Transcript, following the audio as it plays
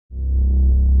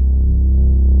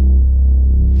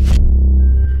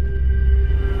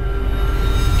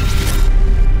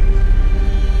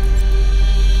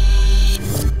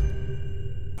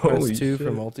Holy 2 shit.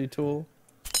 for multi-tool.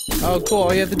 Oh, cool.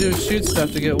 All you have to do is shoot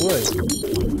stuff to get wood. Is this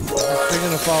thing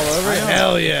gonna fall over?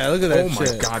 Hell yeah, look at that shit.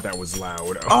 Oh my god, that was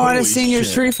loud. Oh, I just seen your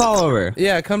tree fall over.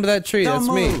 Yeah, come to that tree. Don't That's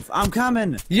move. me. I'm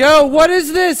coming. Yo, what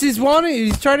is this? He's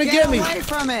trying to get me. Get away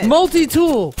from it.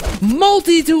 Multi-tool.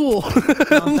 Multi-tool.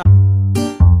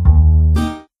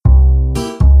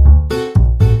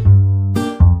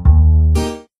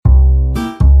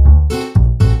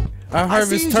 I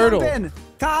harvest turtle.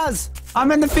 Kaz,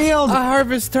 I'm in the field. I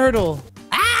harvest turtle.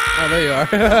 Oh, there you are.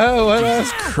 What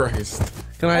else? Jesus Christ.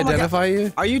 Can I identify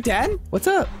you? Are you dead? What's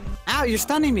up? Ow, you're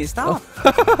stunning me. Stop.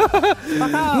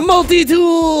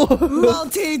 Multi-tool.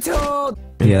 Multi-tool.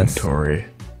 Inventory.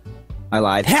 I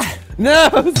lied. No.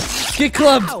 Get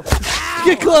clubbed. Ow.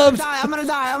 Get clubbed. I'm gonna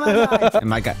die. I'm gonna die. Oh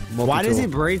my god. Why does he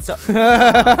breathe so?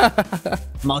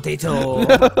 Multi-tool.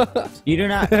 You do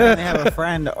not currently have a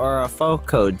friend or a foe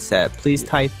code set. Please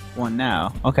type one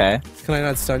now. Okay. Can I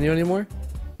not stun you anymore?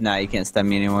 No, you can't stun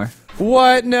me anymore.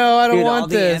 What? No, I don't Dude, want all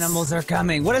this. the animals are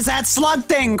coming. What is that slug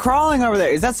thing crawling over there?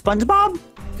 Is that SpongeBob?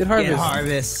 Get harvest. Get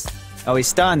harvest. Oh, he's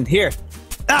stunned. Here.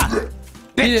 Ah!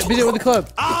 Beat it with the club.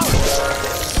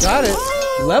 Oh! Got it.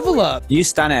 Level up. You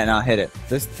stun it and I'll hit it.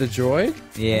 This the droid?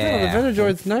 Yeah. Oh, the vendor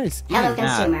droid's nice. Hello, Nah,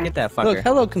 consumer. get that fucker. Look,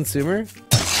 hello, consumer.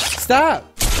 Stop.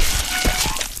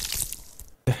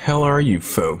 The hell are you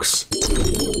folks?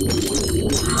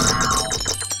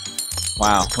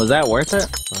 Wow, was that worth it?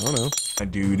 I don't know.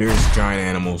 Dude, there's giant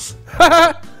animals.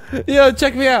 Yo,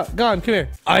 check me out. Go on, come here.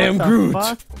 I am Groot.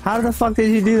 Fuck? How the fuck did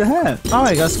you do that? Oh,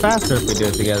 it goes faster if we do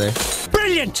it together.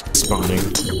 Brilliant. Spawning.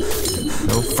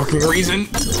 No fucking reason.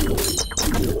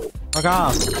 Fuck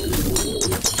off.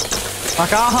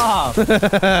 Fuck off.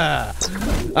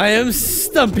 I am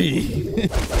Stumpy.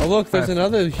 Oh, look, there's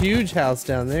another huge house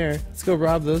down there. Let's go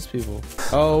rob those people.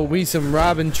 Oh, we some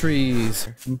robbing trees.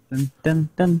 Dun, dun,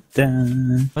 dun,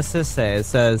 dun. What's this say? It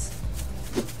says,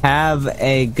 have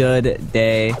a good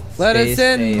day. Let Stay us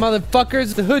in, safe.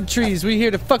 motherfuckers. The hood trees. We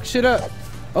here to fuck shit up.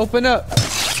 Open up.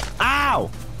 Ow!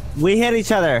 We hit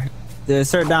each other. To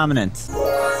assert dominance.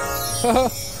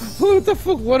 What the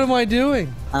fuck? What am I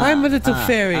doing? I'm a little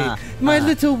fairy. My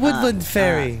little woodland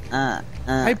fairy.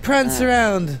 I prance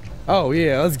around. Oh,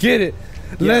 yeah. Let's get it.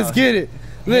 Let's get it.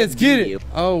 Let's get it.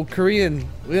 Oh, Korean.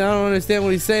 I don't understand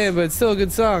what he's saying, but it's still a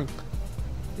good song.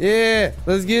 Yeah.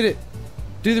 Let's get it.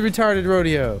 Do the retarded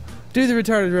rodeo. Do the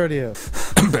retarded rodeo.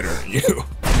 I'm better than you.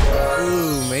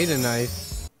 Ooh, made a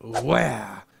knife.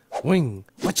 Wow. Wing.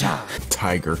 Watcha.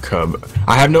 Tiger cub.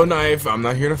 I have no knife. I'm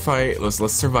not here to fight. Let's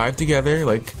survive together.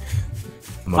 Like.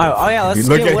 Oh yeah, let's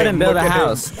Look get at wood him, and build look a at him.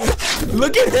 house.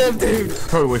 Look at him, dude.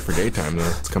 Probably wait for daytime though.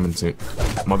 It's coming soon.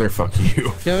 Motherfuck you.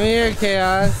 Come here,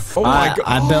 Chaos. Oh my god.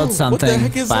 I built What the something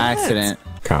heck is by that? accident.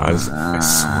 Cause I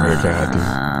swear to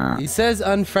God, He says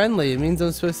unfriendly. It means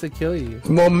I'm supposed to kill you.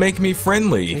 dude. Well, make me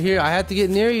friendly. Here, I have to get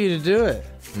near you to do it.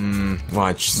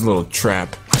 Watch, it's a little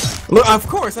trap. Look, of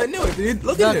course, I knew it, dude.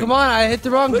 Look No, at him. come on. I hit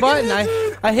the wrong Look at button.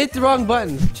 him, I hit the wrong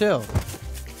button. Chill.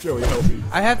 Joey, help me.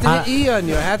 I have to hit E on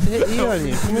you. I have to hit E on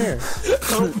you. Come here.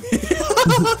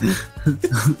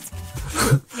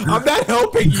 I'm not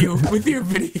helping you with your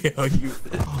video. You.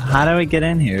 How do we get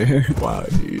in here? Wow,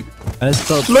 dude. I just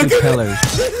built Look two at pillars.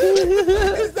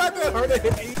 It's not that hard to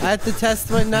hit E. I have to test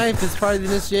my knife. It's part of the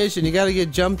initiation. You got to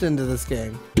get jumped into this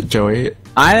game. Joey,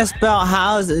 I just built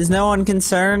houses. Is no one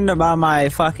concerned about my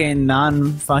fucking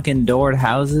non-fucking doored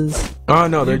houses? oh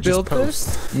no, they're You just built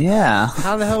posts. this? Yeah,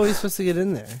 How the hell are we supposed to get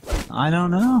in there? I don't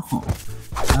know.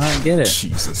 I don't get it.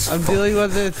 Jesus. I'm dealing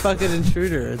with a fucking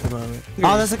intruder at the moment.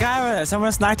 Oh, there's a guy over there. Someone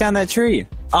just knocked down that tree.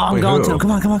 Oh, I'm Wait, going who? to him.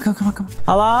 Come on, come on, come on, come on, come on.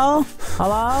 Hello?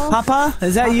 Hello? Papa?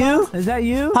 Is that you? Is that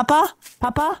you? Papa?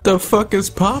 Papa? The fuck is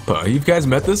Papa? You guys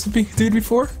met this dude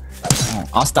before?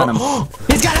 I'll stun him.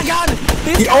 He's got a gun!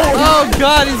 He's Oh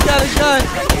god, he's got a gun!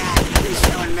 He's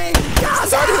shooting me!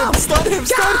 Stun him! Stun him!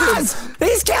 Stun him!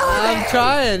 He's killing me! I'm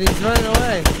trying. He's running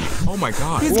away. Oh my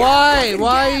god. Why?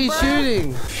 Why are you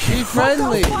shooting? Be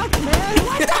friendly. Fuck, man!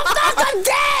 What the fuck? I'm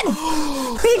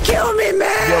dead! He killed me,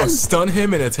 man! Yo, stun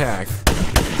him and attack.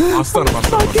 I'll stun him. I'll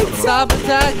stun him. I'll stun him. Stop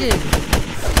attacking.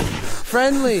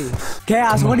 Friendly.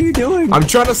 Chaos, what are you doing? I'm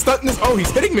trying to stun this. Oh,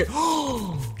 he's hitting me.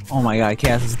 Oh my god,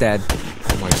 Chaos is dead.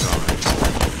 Oh my god.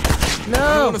 I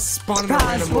No. want to spawn in a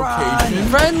Guys, random run. location.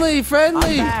 Friendly,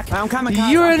 friendly. I'm coming,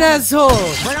 You're an asshole.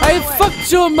 I away.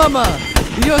 fucked your mama.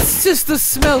 Your sister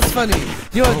smells funny.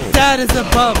 Your dad is a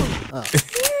bum. Oh.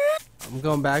 I'm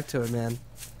going back to it, man.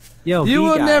 Yo, You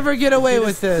will B-guy. never get away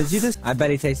with this. I bet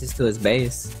he takes us to his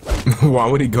base. Why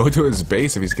would he go to his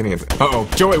base if he's getting it? Uh-oh.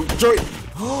 Joey! Joey!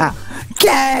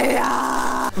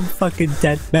 Chaos! I'm fucking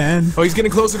dead, man. Oh, he's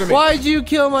getting closer to me. Why'd you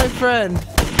kill my friend?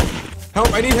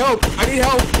 Help! I need help! I need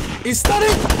help! He's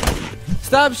stunning!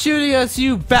 Stop shooting us,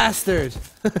 you bastard!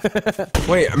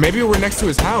 Wait, maybe we're next to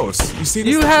his house. You see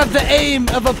this? You have the aim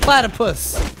of a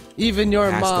platypus. Even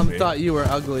your Has to mom be. thought you were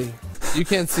ugly. You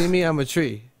can't see me, I'm a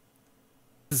tree.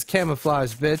 This is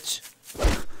camouflage, bitch.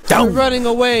 You're running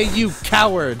away, you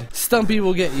coward. Stumpy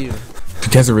will get you. You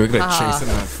guys are really good at chasing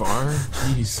that far?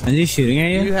 Jeez. Is he shooting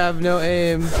at you? You have no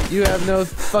aim. You have no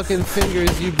fucking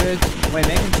fingers, you bitch. Wait,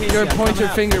 make him chase Your you. I'm pointer coming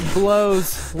up. finger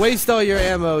blows. Waste all your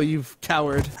ammo, you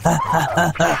coward. Come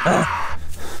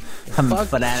Fuck.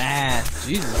 for that ass.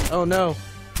 Jesus. Oh no.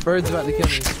 Bird's about to kill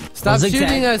me. Stop zigzag.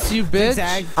 shooting us, you bitch.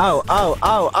 Zigzag. Oh.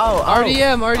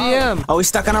 RDM, RDM. Oh, he's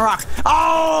stuck on a rock.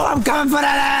 Oh, I'm coming for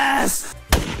that ass.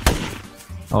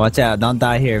 Oh, watch out. Don't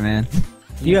die here, man.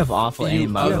 You have awful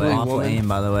aim, by the way. Awful aim,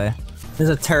 by the way. There's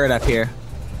a turret up here.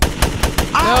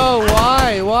 No,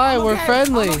 why? Why? We're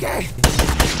friendly. I'm okay.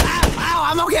 Ow,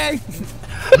 I'm okay.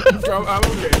 I'm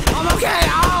okay. I'm okay.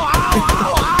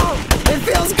 Ow. It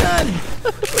feels good.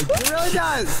 It really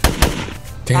does.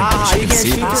 Damn, You can't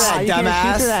shoot through that,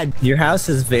 dumbass. Your house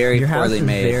is very poorly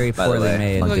made, by the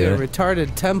way. Look like a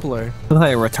retarded Templar. Look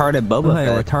like a retarded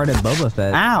Boba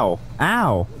Fett.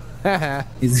 Ow.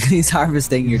 He's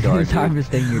harvesting your door. He's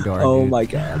harvesting your door. Oh my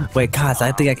god. Wait, Kaz,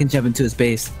 I think I can jump into his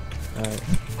base. Alright.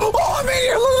 Oh, I'm in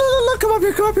here. Look. Come up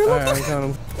here. Alright, I got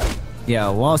him. Yeah,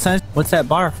 well, what's that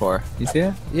bar for? You see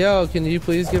it? Yo, can you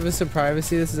please give us some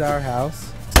privacy? This is our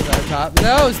house. This is our top.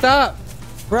 No, stop!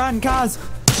 Run, Kaz.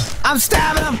 I'm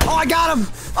stabbing him. Oh, I got him.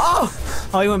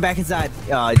 Oh, he went back inside.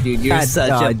 Oh, dude, you're such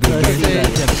a pussy.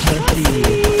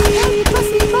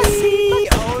 Pussy. We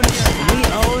own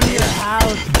your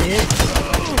house, bitch.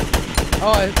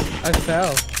 Oh, I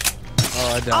fell.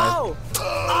 Oh, I died.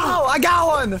 Oh, I got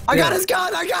one. I got his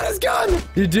gun.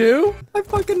 You do? I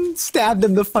fucking stabbed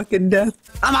him to fucking death.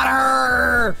 I'm out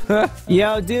of her.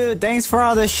 Yo, dude, thanks for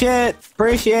all the shit.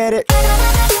 Appreciate it.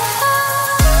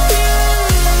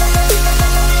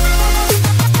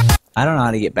 I don't know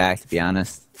how to get back, to be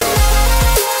honest.